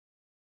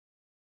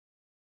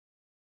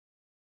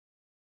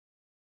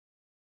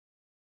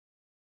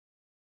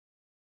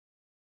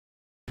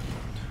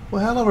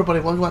Well, hello everybody,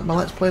 welcome back to my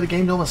Let's Play the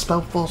game known as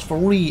SpellForce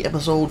 3,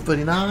 episode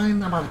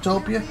 39. I'm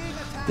IVATOPia.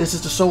 This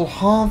is the Soul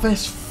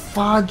Harvest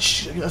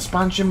Fudge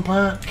expansion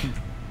pack.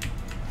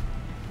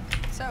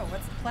 So,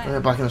 what's the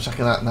plan? Back in a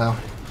second that now.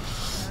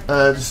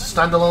 This is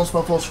standalone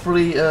SpellForce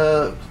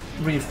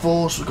 3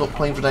 reinforced. We've got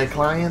Playing for Day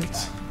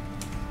client.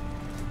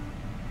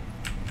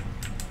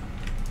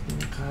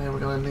 Okay, we're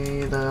gonna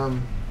need up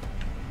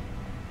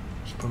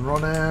and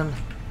running.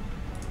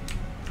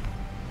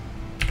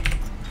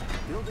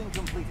 Building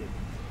completed.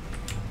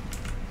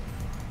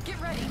 Get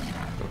ready.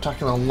 We're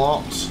attacking a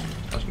lot,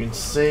 as you can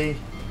see.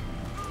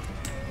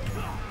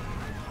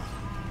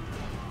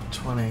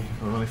 20,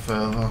 we're really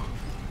further.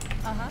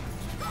 Uh-huh.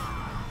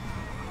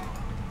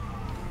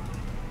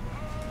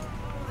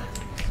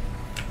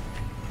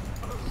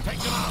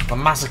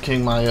 I'm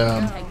massacring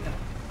my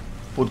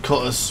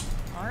woodcutters.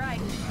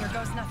 Alright, here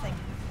goes nothing.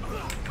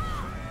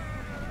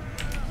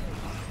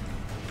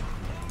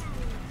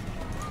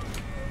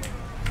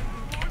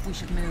 We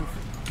should move.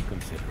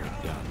 Consider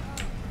it done.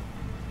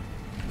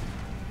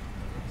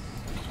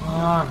 Come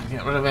on,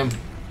 get rid of him.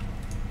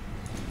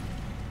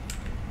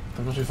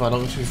 Don't go too far,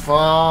 don't go too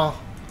far.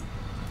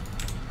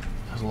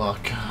 Good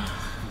luck.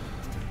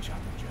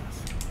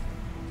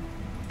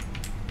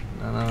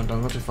 No,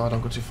 don't go too far,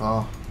 don't go too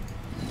far.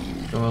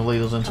 Don't want to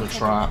lead us into a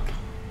trap.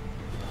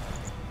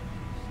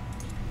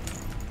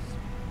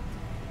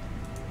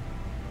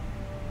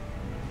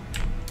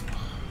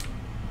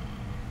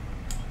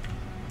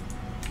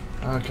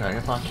 Okay,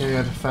 if I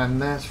can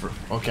defend this for...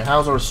 Okay,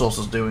 how's our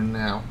resources doing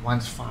now?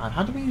 -5.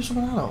 How do we use some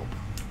of that up?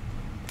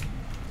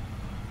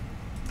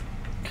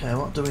 Okay,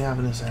 what do we have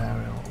in this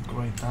area? We'll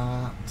upgrade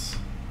that.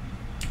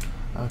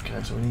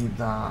 Okay, so we need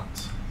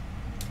that.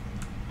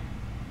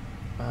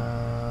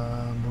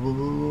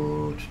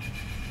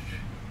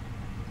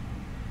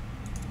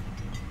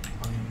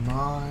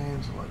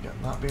 Mines, so we'll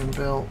get that being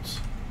built.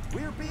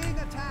 We're being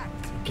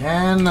attacked.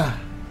 Again!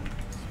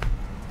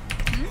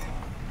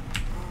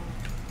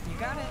 You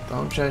got it.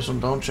 Don't chase them,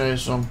 don't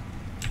chase them.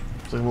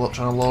 They're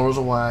trying to lure us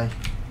away.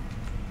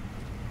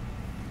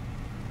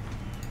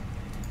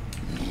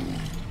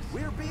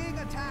 We're being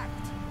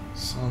attacked.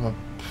 Son of a...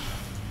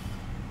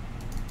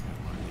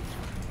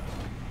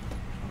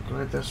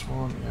 Upgrade this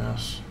one,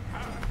 yes.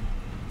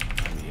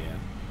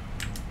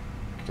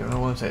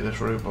 Don't want to take this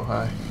route, but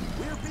hey.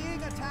 We're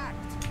being attacked.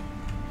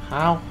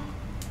 How?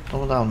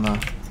 Double down there.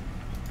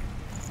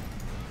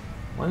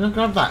 Why did I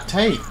grab that?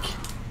 Take!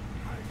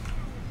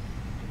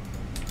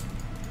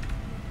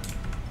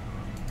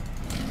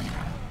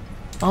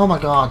 Oh my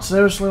god,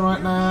 seriously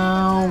right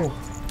now?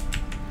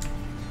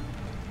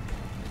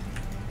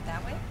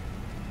 That way?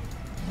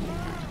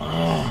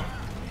 Oh,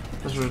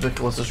 this is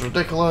ridiculous, this is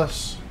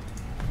ridiculous.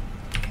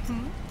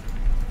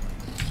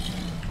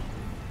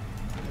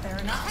 Fair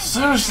enough.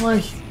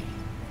 Seriously?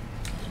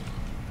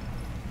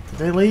 Did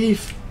they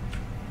leave?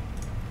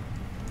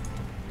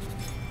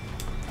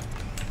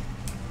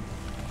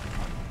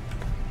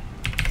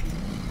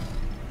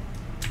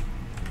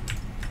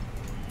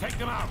 Take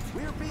them out.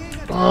 We're being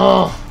attacked.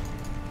 Oh!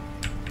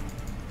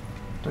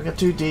 Don't get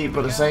too deep, but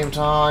at the same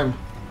time.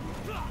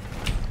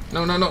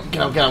 No, no, no.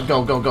 Get out, get out,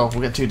 go, go, go.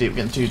 We'll get too deep, we're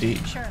getting too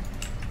deep. Sure.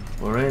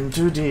 We're in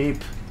too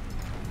deep.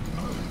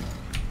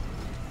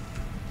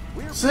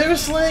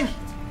 Seriously?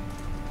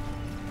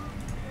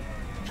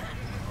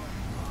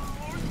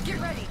 Get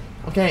ready.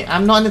 Okay,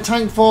 I'm not in the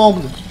tank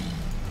form.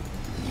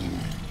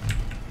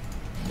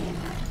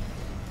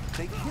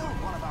 They killed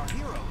one of our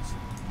heroes.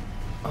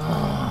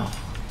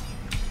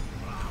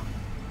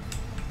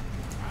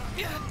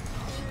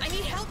 I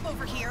need help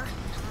over here.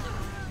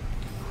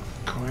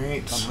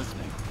 Great. I'm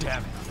listening.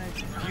 Damn it.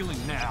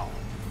 Healing now.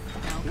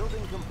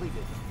 Building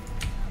completed.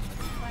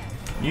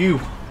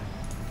 You.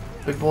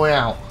 Big boy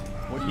out.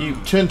 You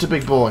turn to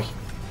big boy.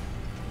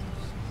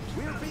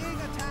 We're being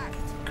attacked.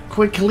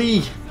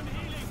 Quickly.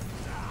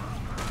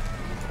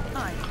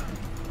 Hi.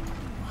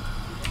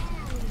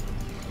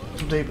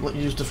 Somebody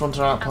use the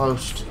frontier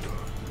outpost.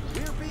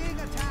 We're being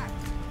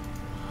attacked.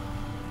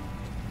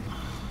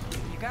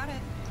 You got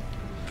it.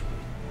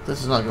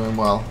 This is not going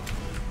well.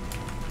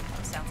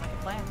 Sounds like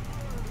a plan.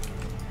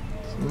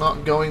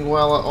 Not going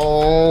well at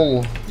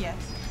all. Yes.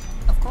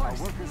 Of Our course.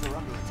 workers are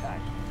under attack.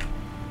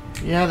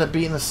 Yeah, they're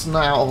beating the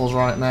snot out of us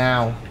right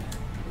now.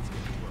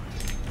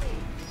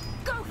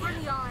 Go for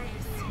the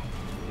eyes.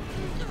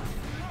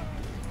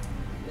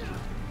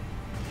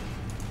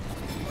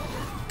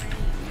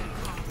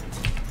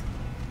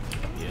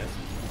 Yes.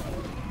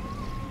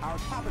 Our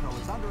capital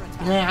is under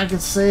attack. Yeah, I can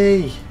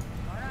see.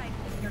 Alright,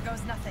 here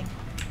goes nothing.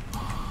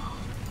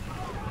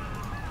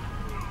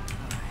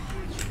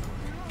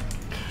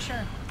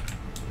 Sure.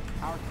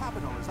 Our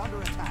capital is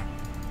under attack.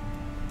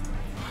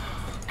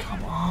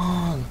 Come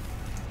on.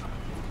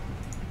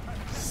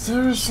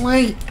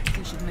 Seriously?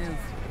 We should move.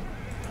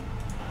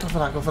 Go for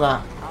that, go for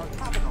that. Our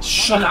capital is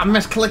Shut up, I'm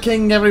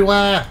misclicking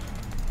everywhere.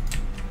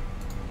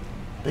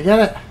 Did you get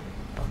it?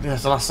 Oh,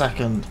 yes, the last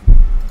second.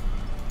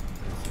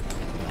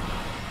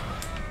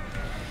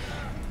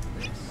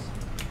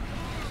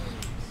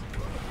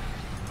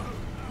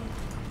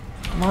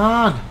 Come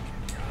on!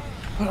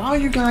 Where are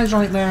you guys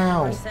right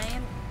now? We're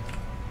saying?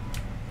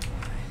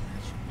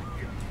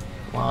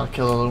 Wild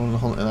killer in the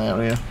hunting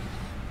area.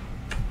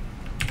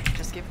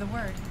 Just give the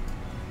word.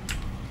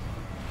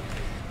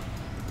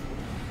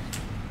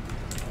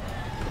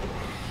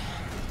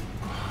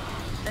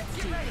 Let's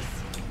do this.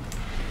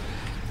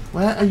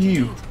 Where are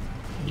you?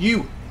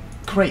 You!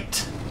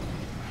 Crate!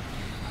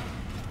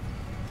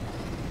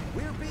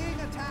 We're being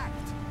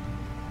attacked.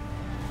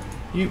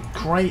 You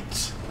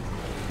crate!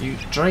 You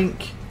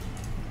drink!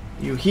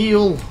 You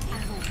heal! I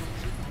will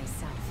relieve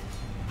myself.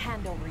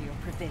 Hand over your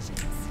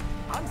provisions.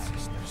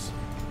 Ancestors,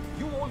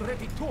 you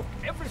already took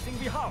everything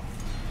we have.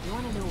 You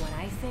want to know what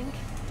I think?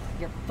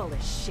 You're full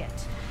of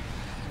shit.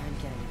 I'm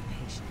getting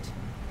impatient.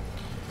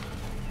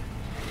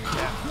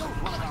 Killed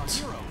one of our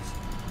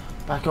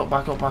heroes. Back up,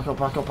 back up, back up,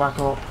 back up, back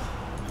up.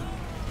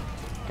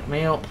 Get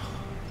me up.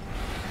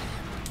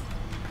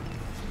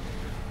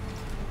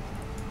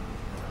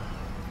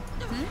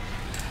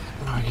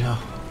 There we go.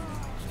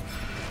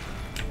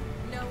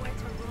 Nowhere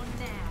to run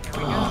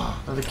now.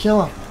 Oh, did they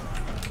kill her?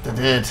 They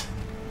did.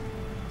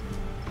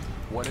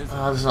 What is it?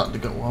 Oh, this is not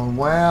going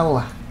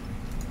well.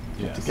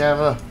 Yes.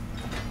 Together.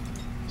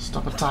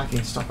 Stop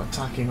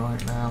attacking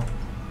right now.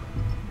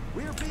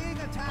 We're being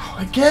attacked. Oh,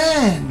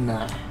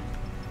 again!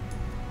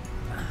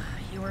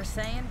 You were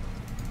saying?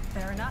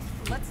 Fair enough.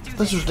 Let's do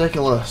This is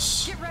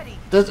ridiculous. Get ready.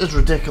 This is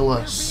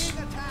ridiculous.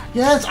 Being attacked.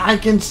 Yes, I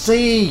can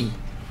see.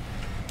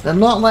 They're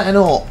not letting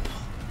up.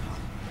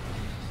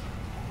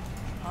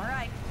 All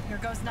right. Here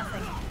goes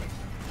nothing.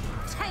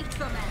 Take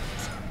them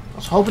out. I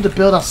was hoping to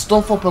build our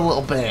stuff up a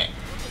little bit.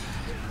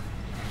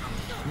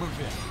 Move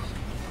in.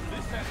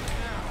 This has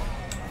now.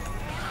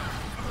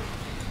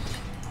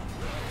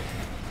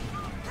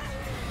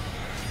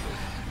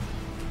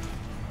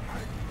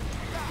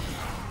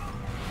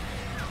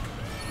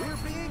 We're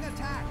being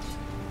attacked.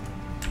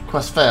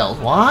 Quest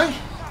failed. Why?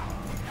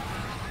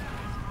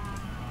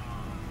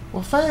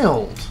 What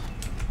failed?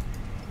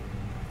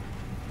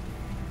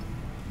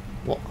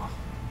 What?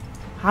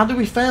 How do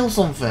we fail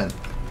something?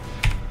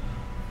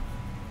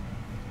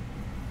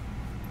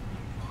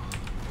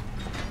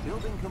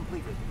 Building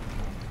completed.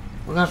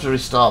 We're gonna have to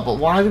restart, but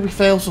why did we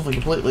fail something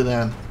completely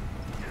then?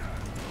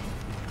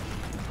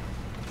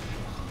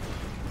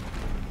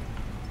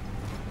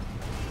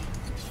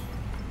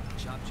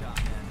 Chop chop,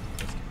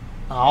 man.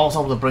 I was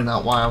able to bring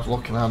that while I was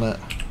looking at it.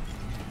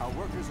 Our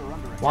workers are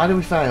under attack. Why did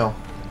we fail?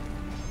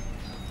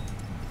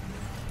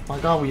 My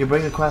god, will you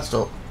bring the quest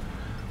up?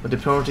 The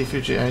Diplomacy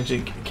Future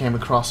Agent came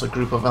across a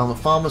group of elder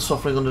farmers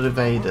suffering under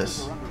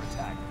invaders. We're under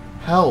attack.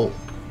 Help!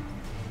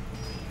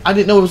 I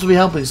didn't know it was to be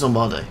helping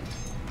somebody.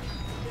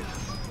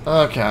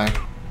 Okay.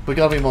 We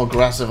gotta be more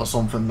aggressive or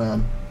something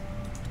then.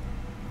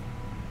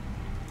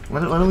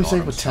 When do we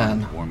save with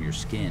 10? Warm your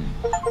skin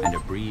and a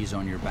breeze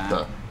on your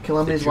back. Kill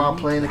enemies while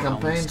journey playing the to the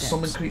campaign. Howling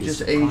Summon Steps creatures is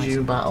to aid you in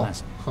surprisingly battle.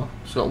 pleasant. Huh.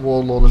 It's got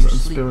Warlord and You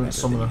sleep Spirit better than you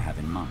Summoner. have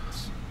in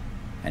months.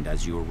 And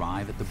as you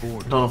arrive at the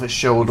border, I don't know if it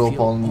showed you up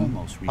feel on.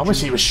 almost I wish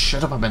he was rejuvenated.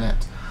 shut up a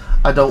minute.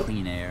 I don't.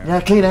 Clean air,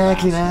 Yeah, clean air,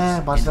 clean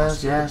air. vastness,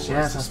 Busters, yes, inhospitable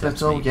yes. as the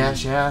Hospital, steps may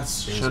yes, be,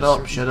 yes. there's Shut a up,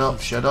 certain shut up,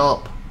 peace shut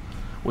up.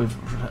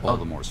 We've. all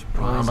the more Oh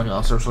surprising my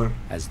god, seriously.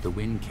 as the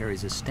wind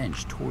carries a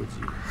stench towards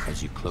you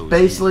as you close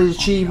Basically, in the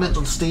achievements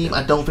on the Steam, I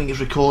outer don't think it's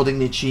recording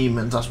the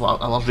achievements. That's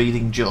what I was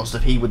reading just.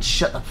 If he would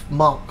shut the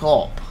mark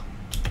up.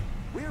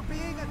 We're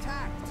being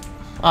attacked.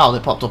 Oh, they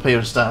popped up here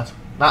instead.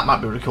 That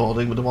might be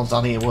recording, but the ones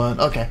down here weren't.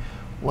 Okay,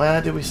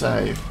 where did we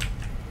save?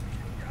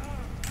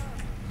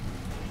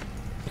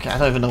 Okay, I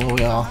don't even know where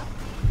we are.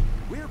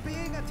 We're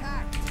being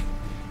attacked.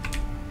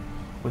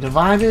 We're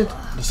divided,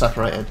 we're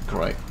separated.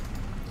 Great.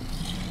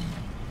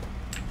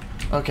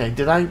 Okay,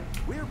 did I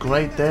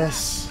grade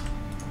this?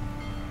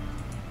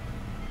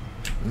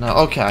 No,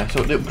 okay,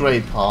 so the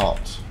upgrade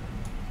part.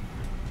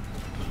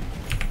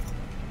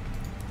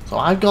 So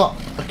I've got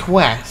a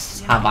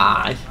quest, have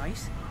I? Right?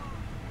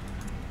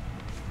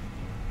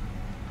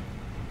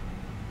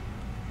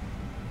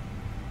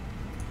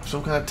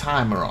 Some kind of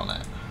timer on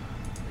it.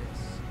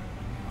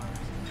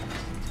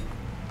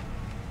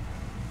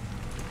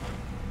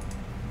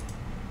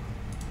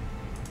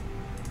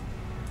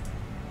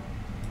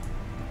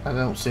 I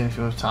don't see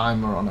anything with a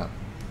timer on it.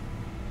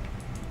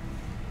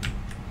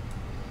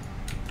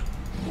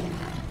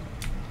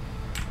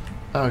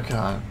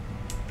 Okay.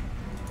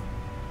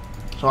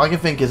 So all I can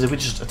think is if we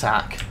just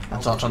attack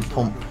and start trying to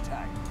pump Under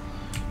attack.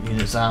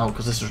 units out,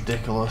 because this is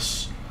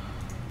ridiculous.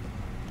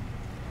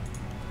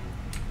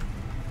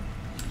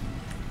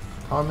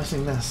 How am I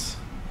missing this?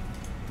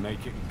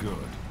 Make it good.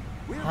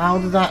 How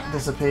did that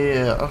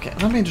disappear? Okay,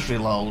 let me just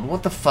reload.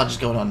 What the fudge is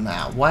going on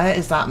now? Where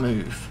is that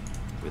move?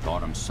 with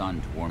autumn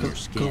sun to warm your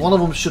skin. Because one of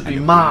them should be and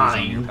a breeze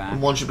on your mine, back,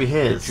 and one should be the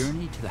his.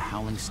 journey to the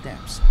Howling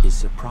Steps is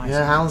surprisingly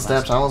Yeah, Howling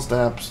Steps, pleasant. Howling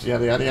Steps,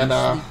 yada yada You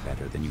yada. sleep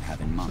better than you have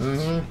in months.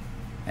 Mhm.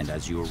 And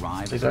as you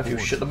arrive Take at that the if you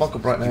border, shit the muck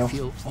up right now. you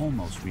feel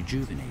almost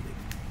rejuvenated.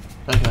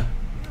 Okay.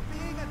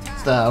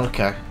 It's there,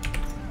 okay.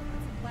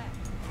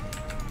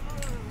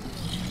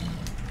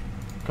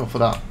 Go for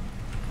that.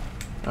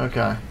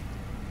 Okay.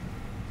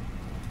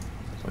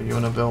 So you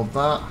wanna build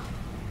that?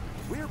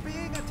 We're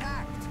being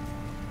attacked.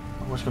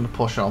 I'm just going to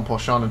push on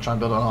and try and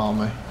build an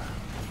army.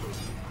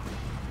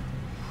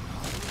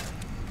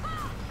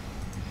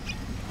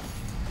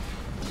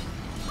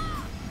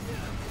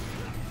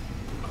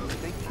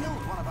 They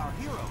killed one of our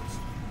heroes.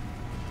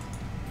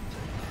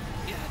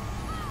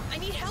 I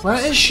need help.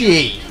 Where is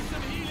she?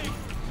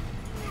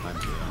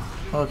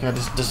 Okay,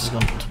 this is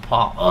going to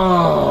pot.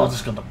 Oh, this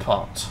is going to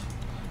pot.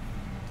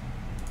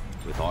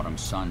 With autumn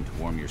sun to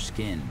warm your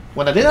skin.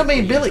 When I didn't have my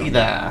ability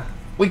there,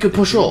 we could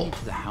push up.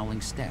 The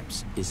howling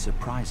steps is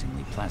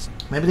surprisingly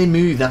pleasant. Maybe they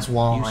move, that's You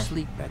why.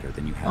 sleep better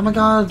than you have. Oh my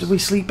god, we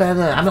sleep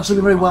better. I'm not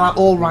sleeping very well at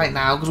all right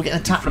now because we're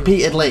getting attacked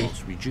repeatedly.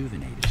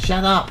 Rejuvenated.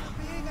 Shut up.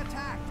 Being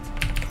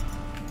attacked.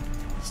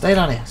 Stay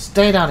down here.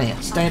 Stay down here.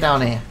 Stay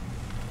down here.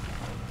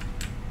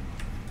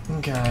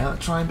 Okay,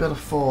 let's try and build a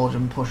forge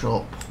and push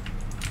up.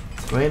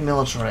 Green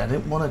military. I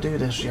didn't want to do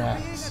this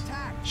yet.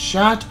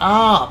 Shut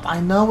up! I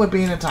know we're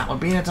being attacked. We're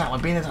being attacked. We're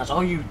being attacked.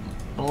 Oh, you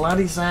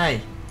bloody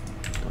say.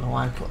 Don't know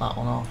why I cut that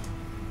one off.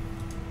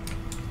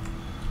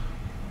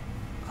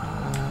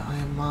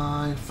 Iron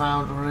Mine,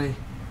 Foundry,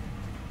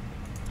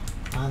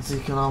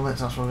 Anti-economics,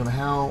 that's where we're going to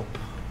help.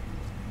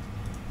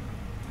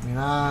 Give me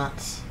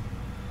that.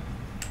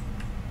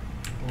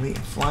 Elite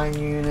and flying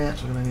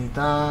units, we're going to need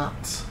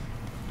that.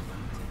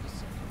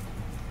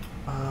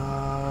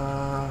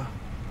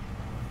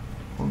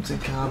 Hunting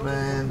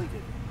cabin.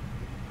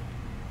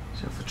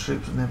 So for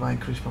troops with nearby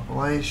increased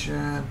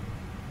population.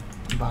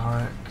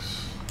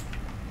 Barracks.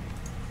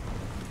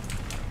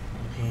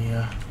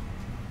 Here.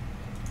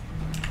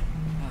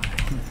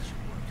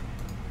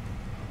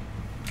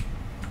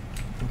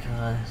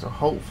 Okay, so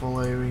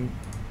hopefully we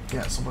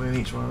get somebody in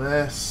each one of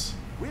this.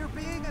 We're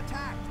being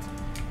attacked.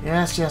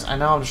 Yes, yes, I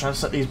know, I'm just trying to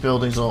set these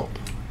buildings up.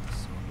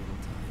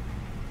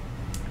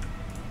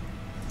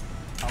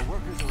 Our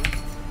workers are in.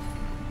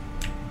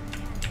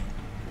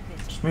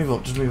 Just move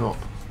up, just move up.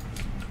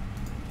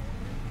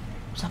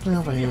 What's happening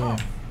over here?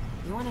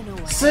 You want to know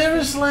what?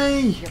 Seriously?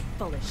 You're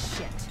full of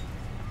shit.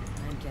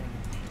 I'm getting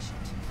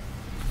impatient.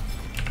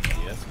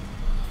 Yes.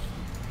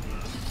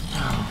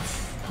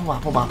 Pull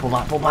back, pull back, pull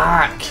back, pull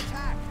back!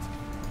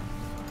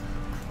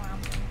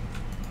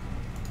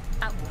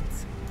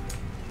 Outwards.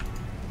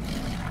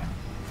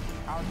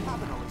 Our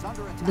capital is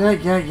under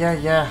attack.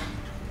 Yeah.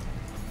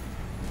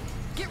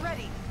 Get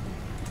ready.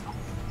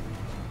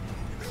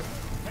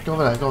 Go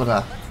over there, go over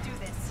there. Let's do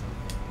this.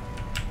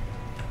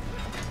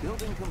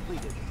 Building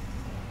completed.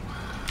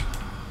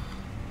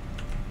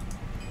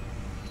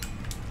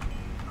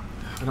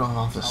 We don't have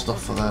half the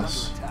stuff for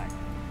this.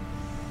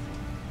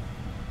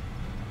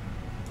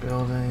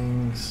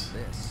 Buildings.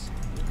 This.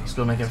 Let's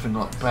go make everything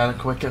look better,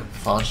 quicker.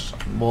 Fudge,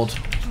 wood.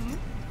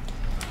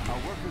 Our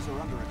workers are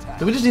under attack.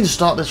 Do we just need to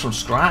start this from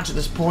scratch at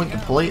this point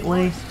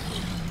completely?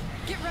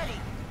 Get ready.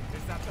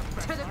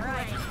 To the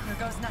right. Here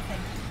goes nothing.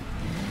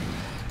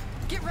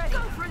 Get ready. Go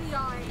for the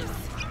eyes.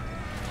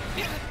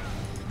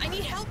 I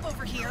need help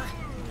over here.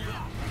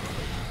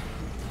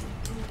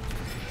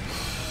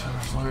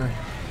 Seriously.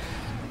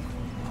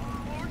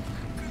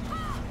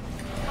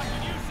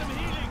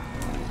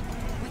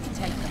 We can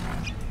take them.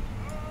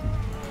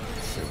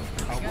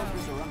 Our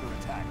workers are under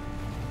attack.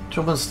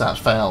 Trouble and stats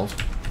failed.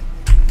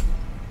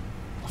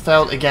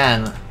 Failed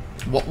again.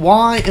 What?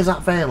 Why is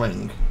that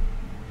failing?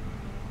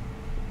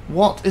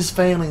 What is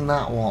failing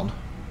that one?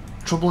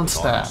 Trouble and With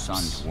autumn sun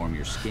steps. to warm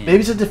your skin. Maybe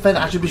it's a defender.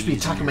 I And should just be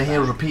breeze on attacking your my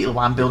heroes back. repeatedly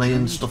while I'm building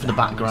in stuff in the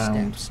The howling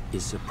background. steps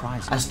is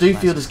surprisingly I do feel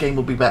pleasant. this game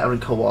will be better in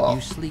co-op.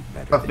 You sleep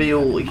better I than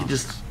feel you we have can in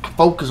just months.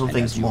 focus on And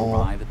things as you more.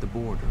 arrive at the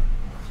border,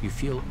 you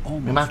feel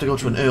almost We might have to go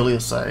to an rejuvenated. earlier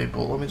save,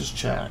 but let me just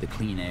check. The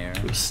clean air.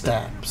 With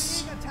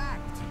steps. Being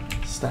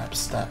attacked. Steps.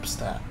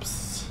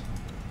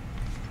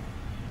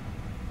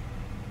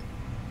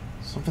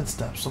 Something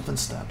steps.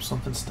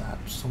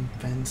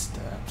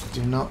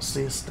 Do not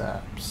see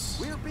steps.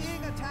 We're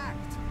being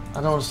attacked.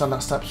 I don't understand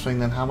that steps thing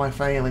then. How am I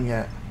failing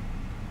it?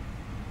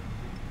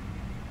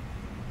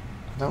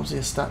 I don't see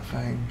a step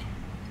thing.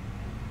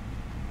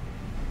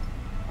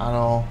 At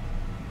all.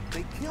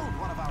 They killed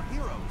one of our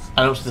heroes.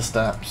 I don't see the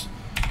steps.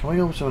 Can we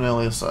go to an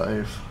earlier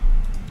save?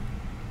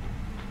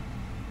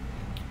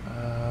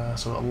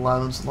 So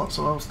 11, so what's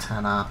those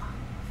 10 at?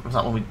 Was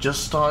that when we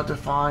just started the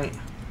fight?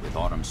 With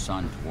autumn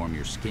sun to warm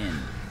your skin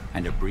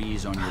and a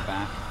breeze on your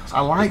back. I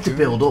like to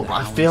build up, but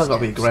I feel I've got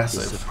to be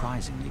aggressive.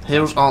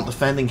 Heroes aren't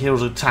defending,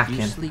 heroes are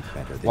attacking.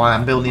 Why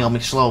I'm building on me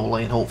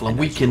slowly and hopefully I'm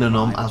weakening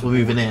them as we're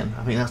moving in.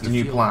 I think that's the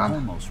new plan.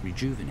 Almost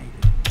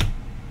rejuvenated.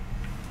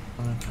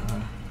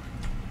 Okay.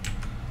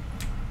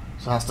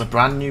 So that's the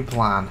brand new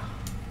plan.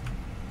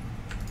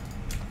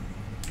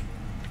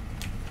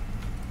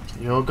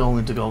 You're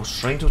going to go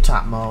straight to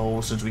attack mode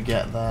as soon as we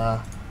get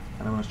there.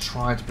 And I'm going to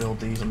try to build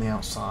these on the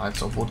outside.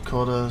 So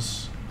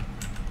woodcutters.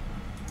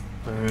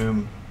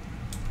 Boom.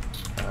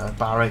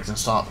 Barracks and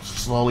start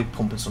slowly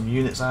pumping some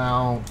units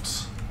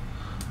out.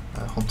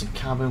 Hunting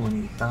cabin, we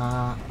need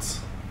that.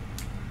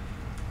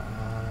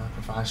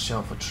 Provide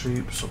shelter for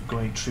troops,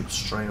 upgrade troops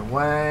straight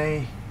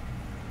away.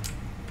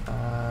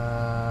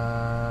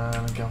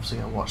 And obviously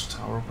get a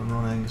watchtower up and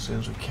running as soon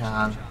as we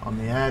can on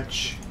the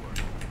edge.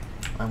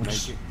 and we're Make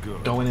just it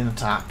good. going in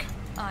attack.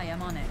 I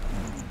am on it.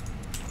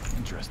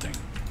 Interesting.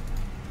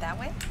 That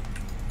way?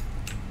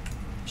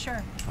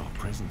 Sure. Our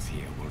presence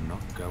here will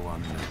not go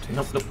unnoticed.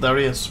 Nope, nope, there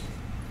he is.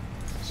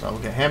 So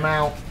we'll get him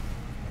out.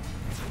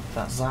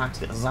 That's Zax,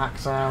 get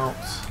Zax out.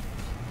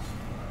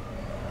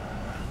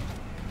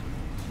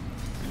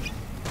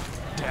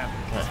 Damn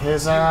it. Get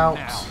his out.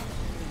 Now.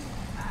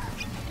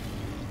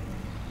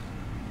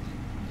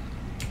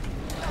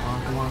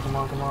 Come on, come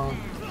on, come on.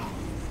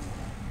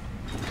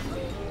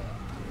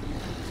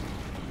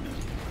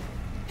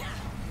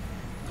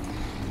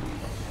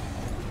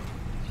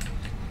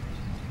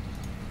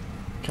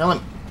 Kill him.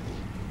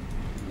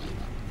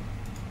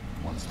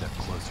 One step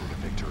closer to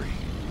victory.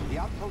 The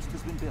outpost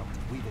has been built.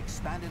 We've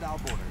expanded our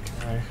borders.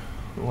 Okay.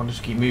 We want to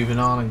just keep moving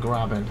on and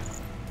grabbing.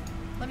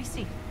 Let me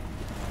see.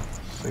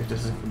 See if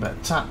this is a better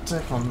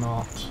tactic or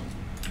not.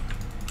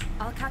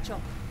 I'll catch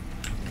up.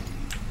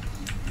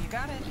 You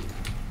got it.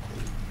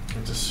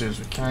 And as soon as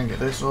we can get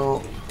this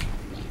up.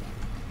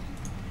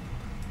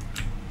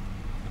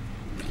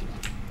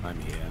 I'm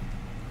here.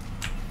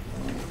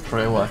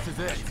 Straight away. This is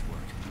it.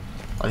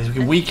 At least we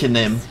can weaken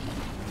him.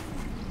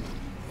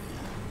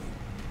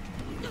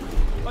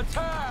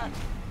 Attack!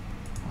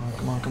 Oh,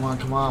 come on, come on,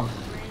 come on. No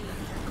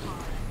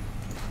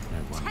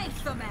one. Take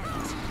them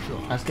out.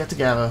 Sure. Let's get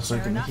together so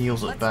we can heal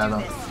us Let's better.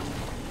 do this.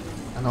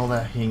 I know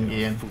they're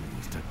hinging.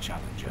 Fools to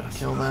challenge us.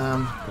 Kill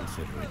them.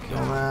 Consider it Kill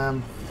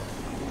done.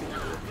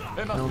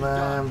 them. Kill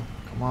them.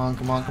 Come on,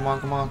 come on, come on,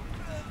 come on.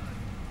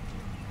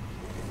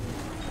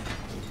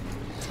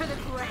 To the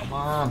grave. Come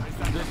on.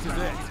 This is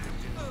it.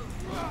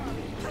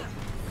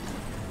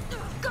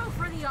 Go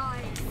for the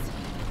eyes.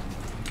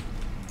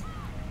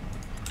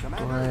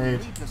 Commander, Great.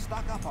 we need to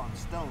stock up on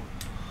stone.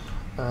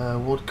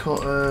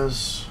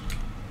 Woodcutters.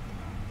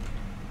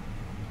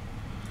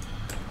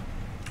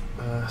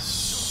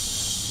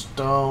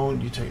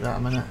 Stone. You take that a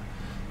minute.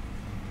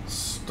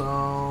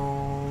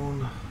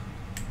 Stone.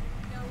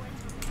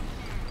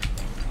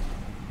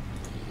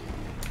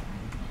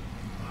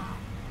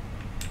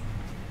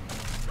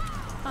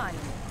 Hi.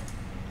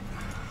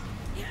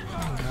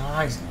 Come on,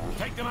 guys.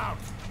 Take them out.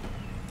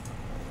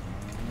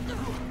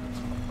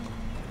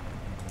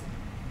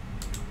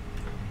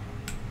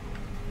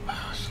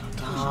 She's gonna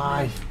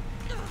die.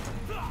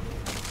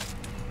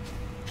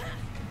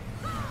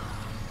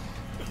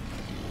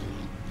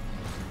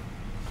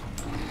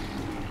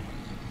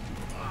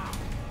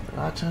 Did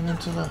I turn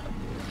into the...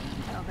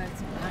 How about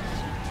some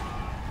bandaging?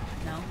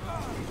 No?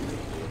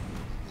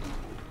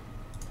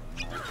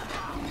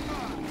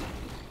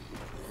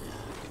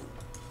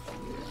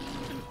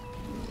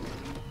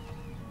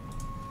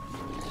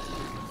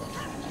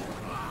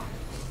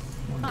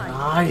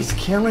 Guys,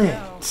 kill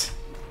it!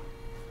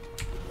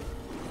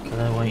 Okay,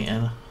 they're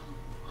waiting.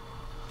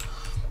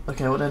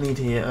 Okay, what do I need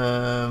here?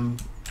 How about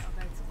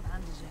some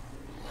bandaging?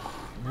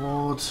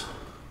 Wood.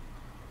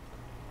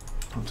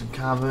 Hunting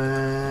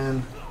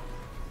cabin.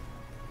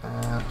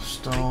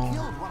 Stone.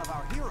 Killed one of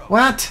our heroes.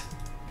 What?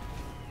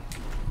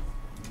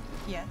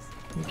 Yes.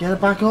 You get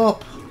it back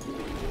up.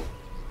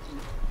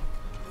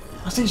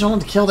 I just need someone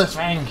to kill this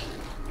thing.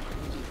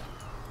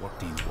 What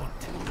do you want?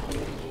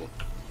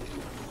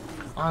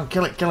 Oh,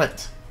 kill it, kill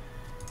it.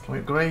 Can we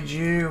upgrade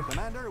you?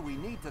 Commander, we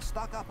need to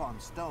stock up on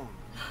stone.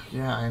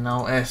 Yeah, I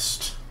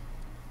noticed.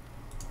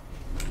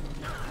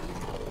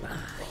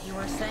 You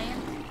were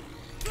saying?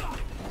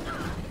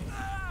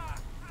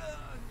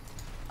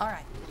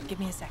 Alright, give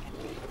me a second.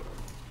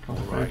 Got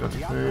the food, got the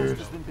The outpost food.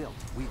 has been built.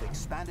 We've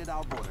expanded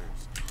our borders.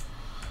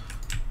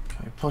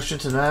 Okay, push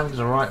into them because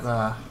they're right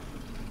there.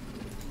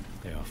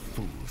 They are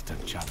fools to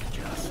challenge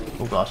us.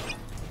 Oh god.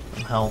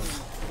 And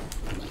health.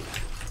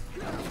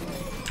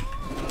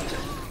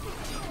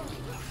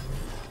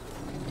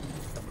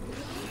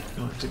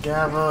 Work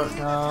together,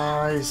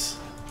 guys.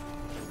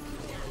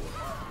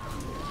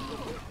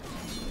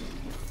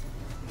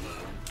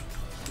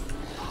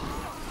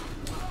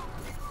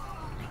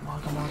 Come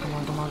on, come on, come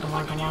on, come on, come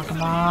on, come on,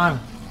 come on.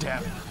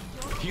 Damn it.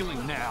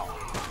 Healing now.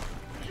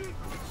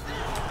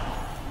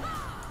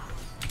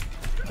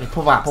 Okay,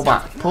 pull back, pull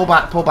back, pull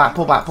back, pull back,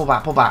 pull back, pull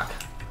back, pull back.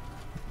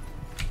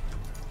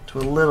 To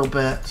a little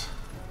bit.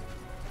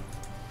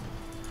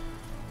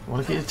 I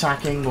want to keep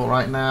attacking, but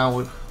right now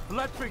we've...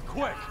 Let's be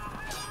quick.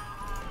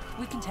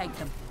 We can take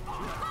them.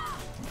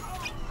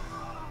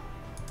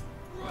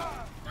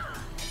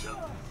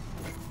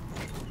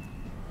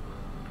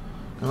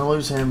 Gonna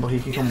lose him, but he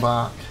can come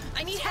back.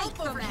 I need help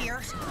over here.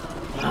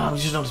 Ah,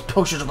 he's just not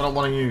potions I don't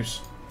want to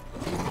use.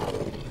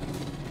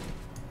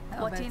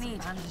 What do you need?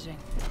 Bandaging.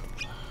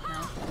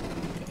 No.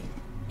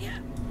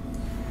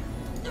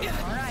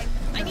 Alright,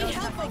 I need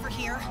help over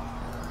here.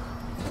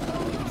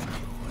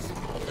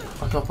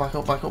 Back up, back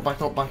up, back up,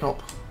 back up, back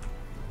up.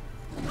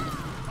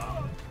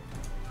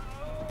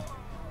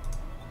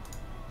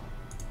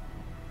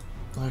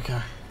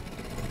 Okay.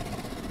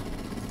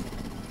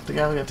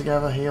 Together, get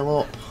together, heal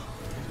up.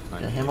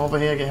 Get him over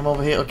here, get him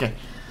over here. Okay.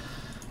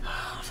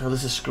 I feel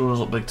this is screwing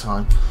us up big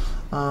time.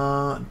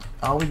 Are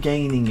we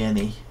gaining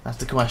any? That's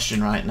the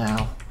question right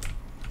now.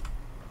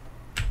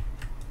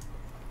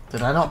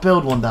 Did I not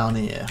build one down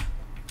here?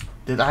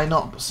 Did I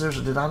not,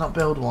 seriously, did I not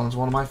build one as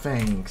one of my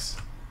things?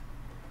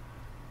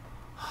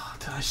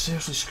 Did I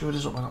seriously screw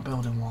this up by not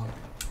building one?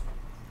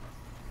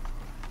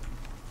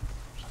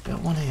 I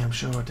built one here, I'm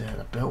sure I did.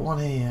 I built one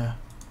here.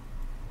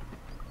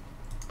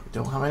 But we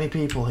don't have any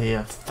people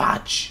here.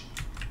 Fudge!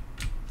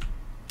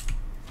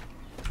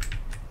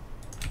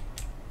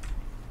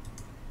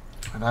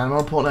 And I'm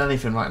not putting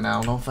anything right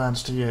now, no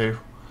offense to you.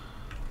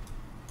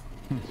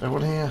 Is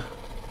everyone here?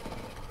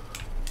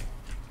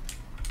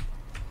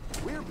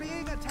 We're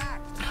being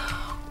attacked.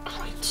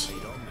 Great. This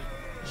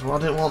is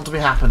what I didn't want to be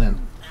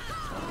happening.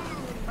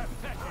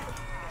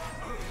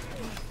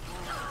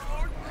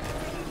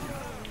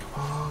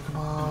 Come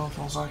on,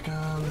 4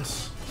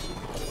 seconds.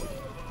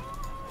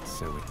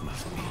 So it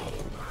must be.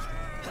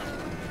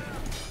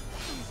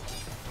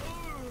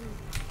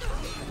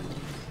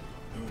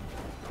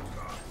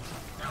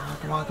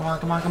 Come on, come on,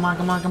 come on, come on,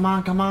 come on, come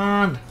on, come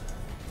on!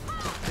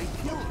 They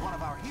killed one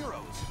of our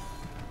heroes.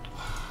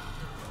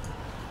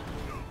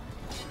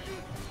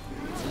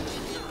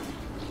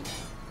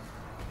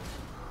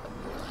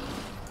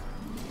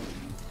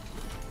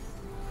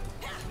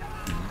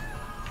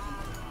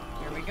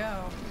 Here we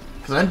go.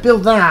 Because I didn't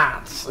build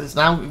that! It's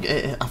now,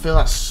 I feel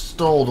that's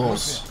stalled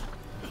us.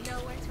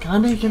 Can I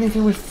make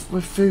anything with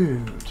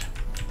food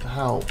to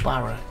help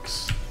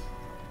barracks?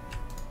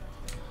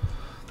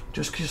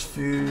 Just because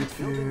food.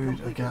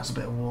 Okay, that's a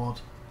bit of wood.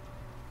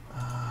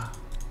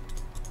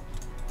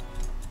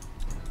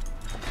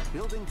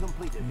 Building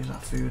completed. Use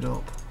that food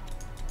up.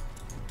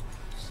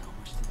 So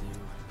much to do.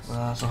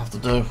 That's what I have to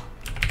do.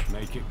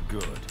 Make it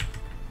good.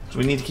 So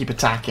we need to keep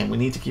attacking. We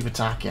need to keep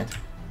attacking.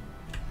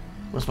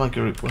 Where's my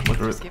group? Where's my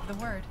group? Just give the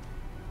word.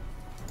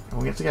 And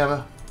we get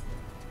together.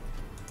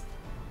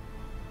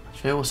 I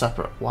feel we're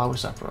separate. Why are we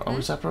separate? Are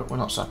we separate? We're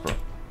not separate.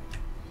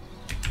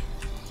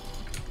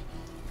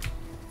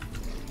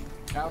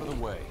 Out of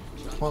the way.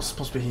 What's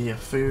supposed to be here?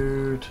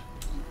 Food.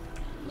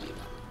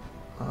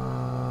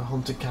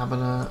 Hunting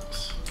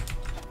cabinet.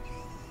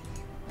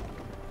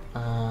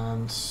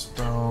 And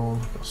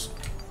stone.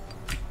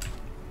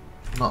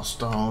 Not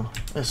stone.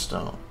 It's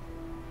stone.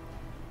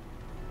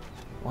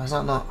 Why is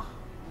that not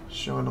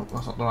showing up?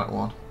 That's not the right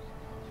one.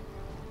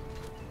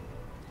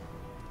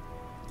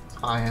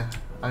 Iron.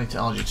 I need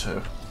technology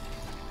 2.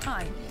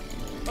 Hi.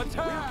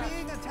 Attack! We're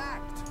being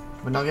attacked.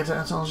 We're not getting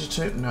technology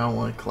 2? No,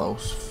 we're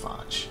close.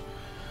 Fudge.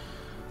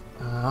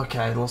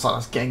 Okay, looks like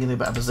that's getting in a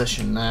better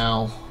position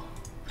now.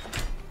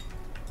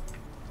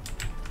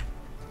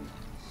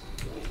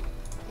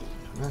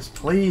 Let's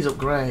please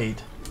upgrade.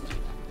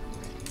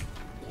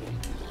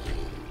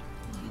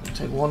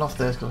 Take one off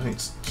this because I think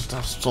it's just to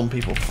have some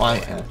people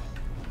fighting.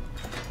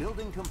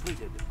 Building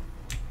completed.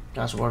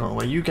 Guys, I don't know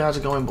where you guys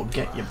are going, but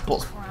get your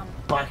butts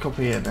back up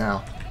here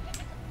now.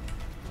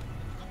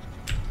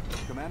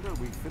 Commander,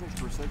 we've finished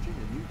researching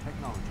a new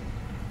technology.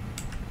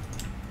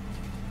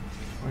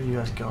 Where are you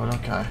guys going?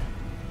 Okay.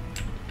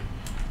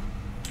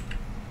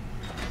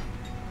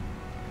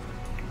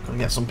 Gonna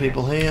get some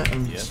people here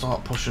and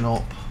start pushing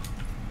up.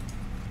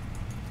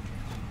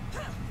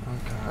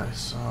 Okay,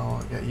 so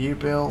I'll get you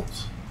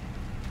built.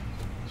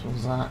 This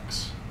one's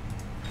Zach's.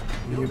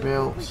 You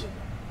built.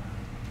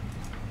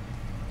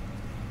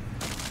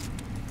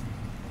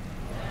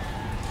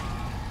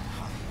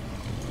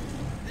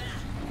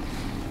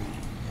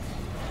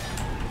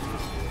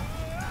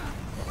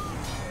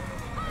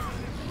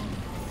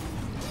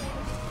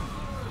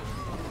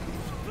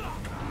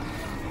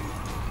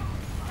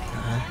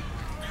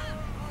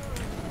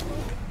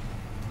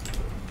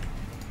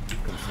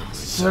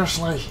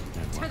 Seriously.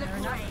 To the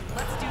grave.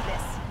 Let's do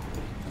this.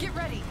 Get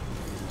ready.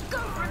 Go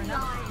for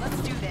enough.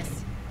 Let's do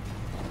this.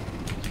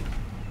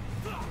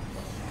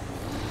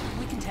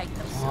 We can take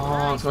them.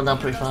 Oh, it's going down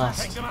pretty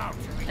fast. Take them out.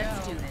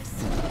 Let's do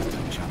this.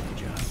 Don't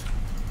challenge us.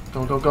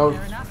 Go, go, go.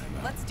 Fair enough.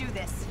 Let's do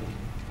this.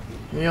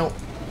 Heal.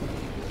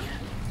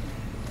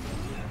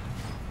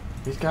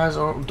 These guys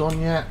aren't done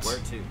yet. Where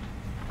to?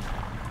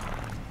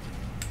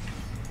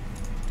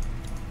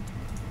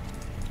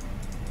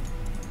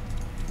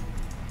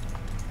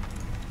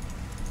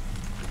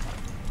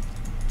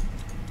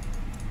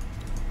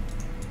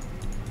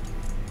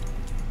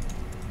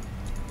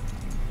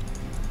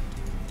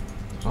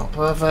 It's not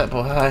perfect,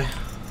 but hey.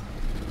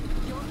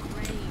 Your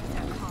grave,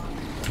 Ekon.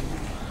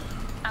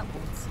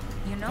 Outwards.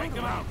 You know Take the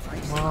them way, out.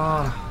 right? Come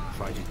on.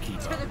 Try to keep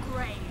To up. the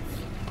grave.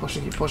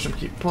 Pushing, keep pushing,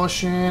 keep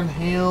pushing.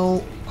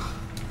 Heal.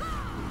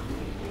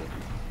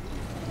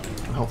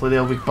 And hopefully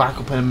they'll be back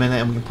up in a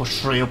minute and we can push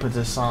straight up into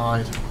the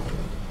side.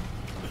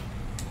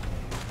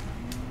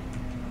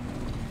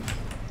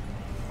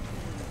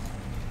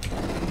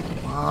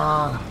 Come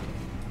on.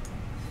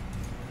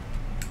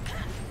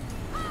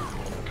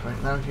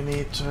 Correct now if you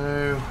need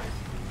to.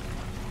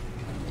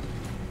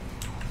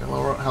 Get a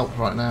little help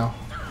right now.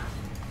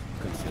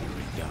 Consider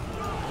it done.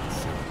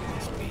 So it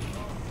must be.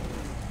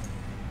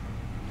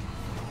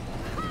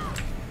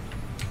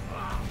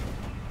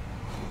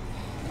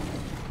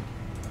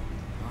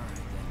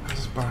 How's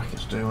this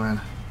brackets doing?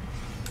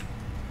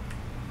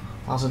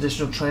 As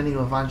additional training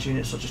of advanced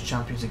units such as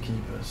champions and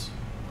keepers.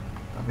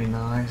 That'd be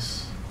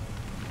nice.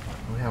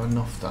 We have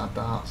enough to add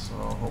that, so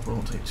I hope it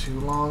won't take too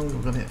long.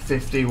 We're going to hit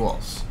 50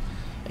 watts.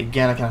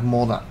 Again, I can have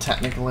more of that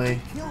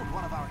technically.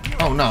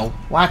 Oh no,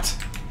 what?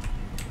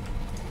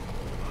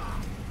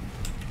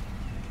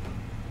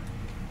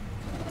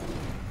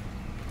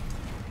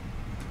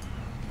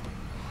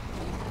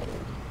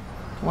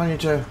 Come on, you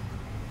two.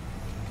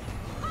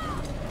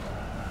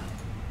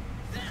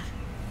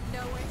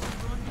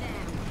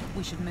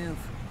 We should move.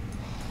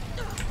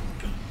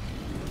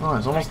 Oh,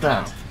 it's almost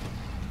dead.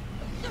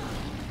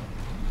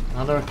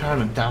 Now they're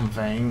repairing the damn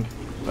thing.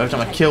 Every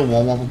time I kill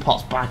one, one of them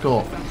pops back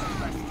up.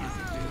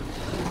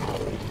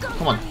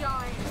 Come on.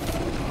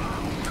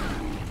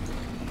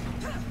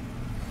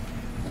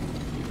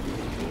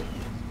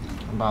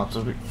 I'm about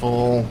to be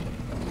full.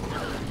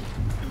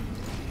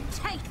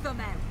 Take them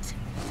out.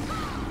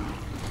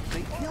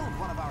 They killed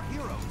one of our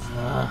heroes.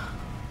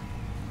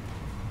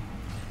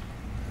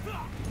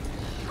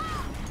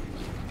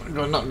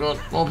 Good, not good.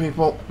 More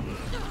people.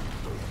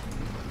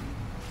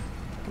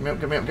 Get me up,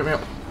 get me up, get me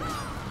up.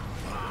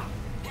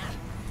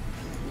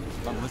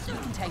 You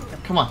can take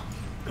them. Come on.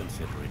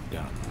 Consider it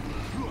done.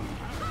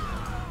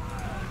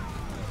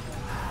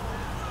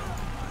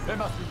 They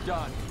must be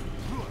done.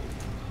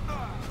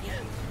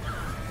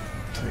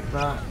 Take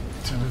that.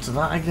 Turn into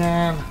that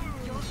again.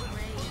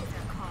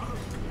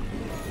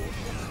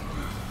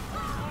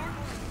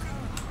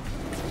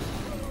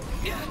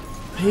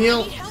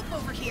 Heal. Need help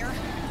over here.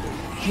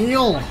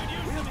 Heal.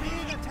 We're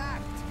being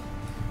attacked.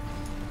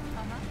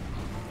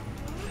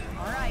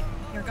 All right,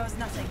 here goes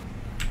nothing.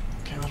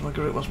 Okay, where's my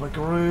group? Where's my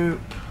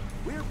group?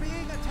 We're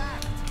being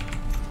attacked.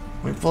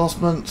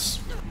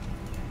 Reinforcements.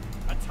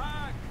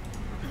 Attack!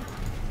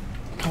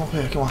 Come up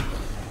here, come on.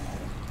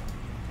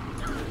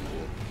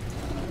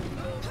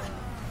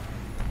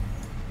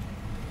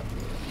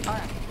 All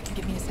right,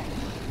 give me a second.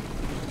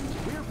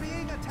 We're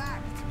being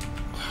attacked.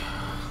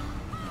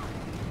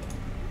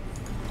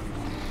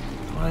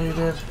 What you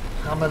did?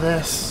 Hammer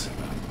this.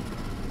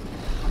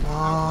 Come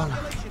on.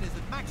 Population is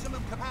at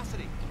maximum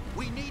capacity.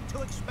 We need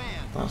to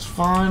expand. That's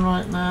fine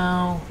right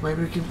now.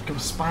 Maybe we can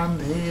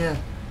expand here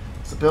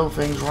to build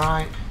things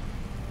right.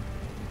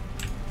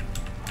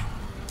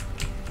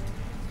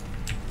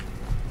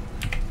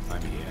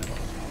 I'm here.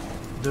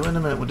 Do it in a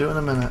minute, we'll do it in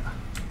a minute.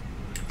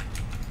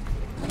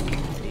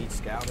 Need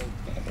scouting.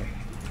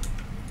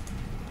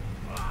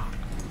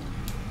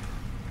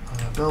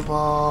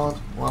 Billboard,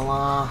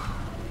 voila.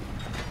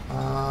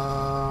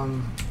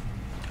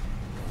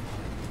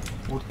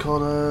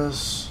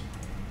 Woodcutters.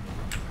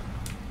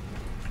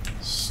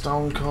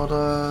 Stone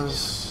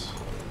cutters.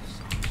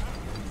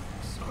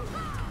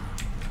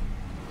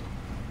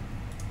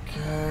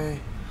 Okay.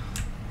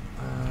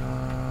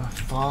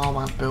 Farm, I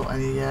haven't built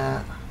any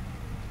yet.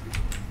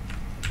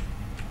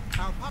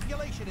 Our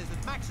population is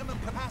at maximum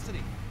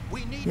capacity.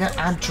 We need Yeah, to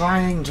I'm expand.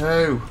 trying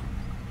to.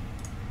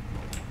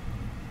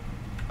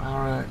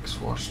 Barracks,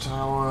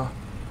 watchtower,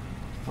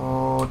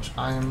 forge,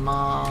 iron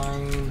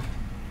mine.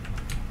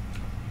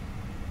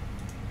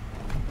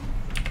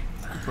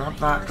 Grab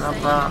that,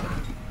 grab that.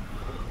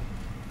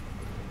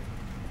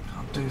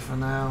 Can't do for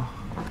now.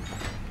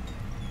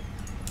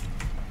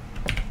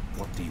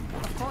 What do you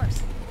want? Of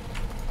course.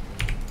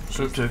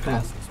 Group 2, come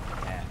on.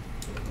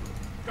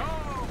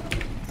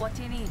 What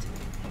do you need?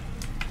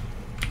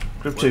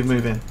 Group 2,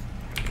 move in.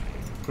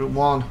 Group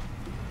 1.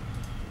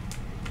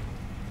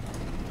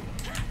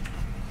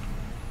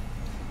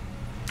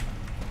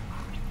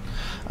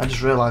 I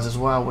just realised as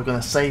well, we're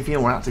going to save here.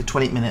 We're actually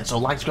 20 minutes. So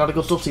like, subscribe,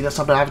 good stuff. See you next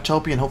time.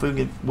 IVATOPIA, and hopefully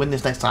we can win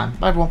this next time.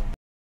 Bye everyone.